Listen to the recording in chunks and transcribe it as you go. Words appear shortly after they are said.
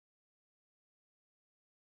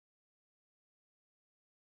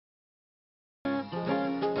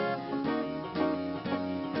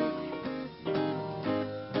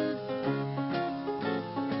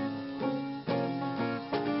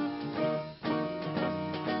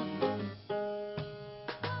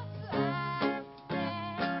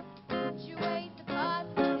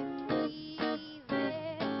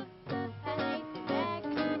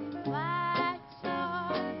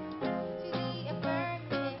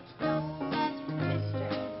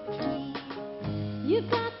You've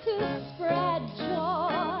got to spread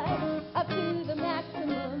joy up to the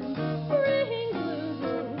maximum. Bring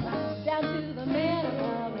gloom down to the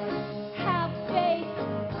minimum. Have faith,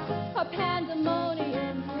 a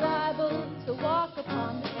pandemonium liable to walk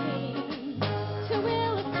upon the scene. To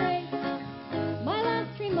illustrate my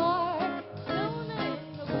last remark, Jonah in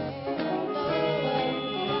the whale.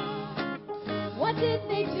 What did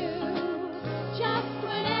they do just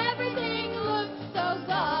when everything looked so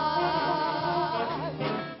dark?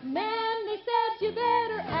 Man, they said you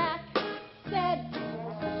better act,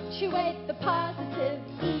 accentuate the positive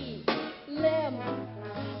E, limb,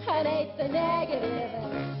 and ate the negative,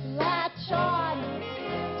 and latch on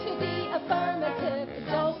to the affirmative.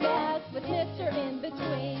 Don't mess with Mr. In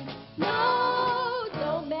Between. No,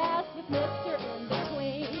 don't mess with Mr. In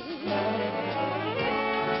Between.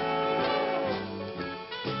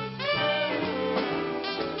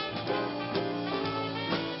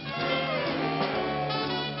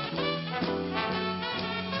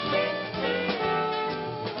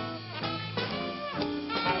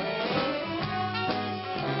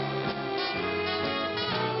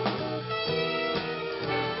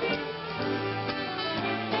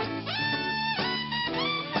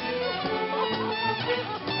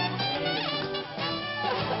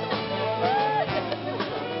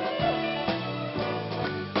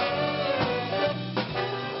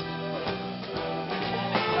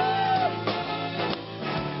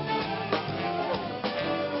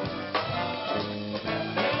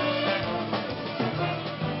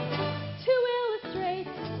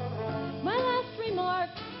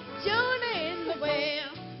 Jonah in the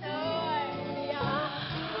whale.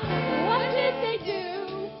 What did they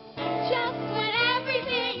do just when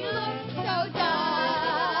everything looked so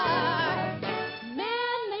dark?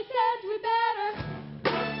 Man, they said we better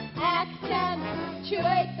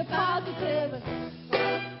accentuate the positive,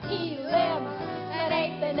 elim, and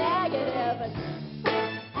ain't the negative.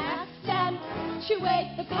 Accentuate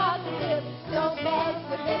the positive, don't mess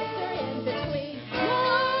with Mr. In Between.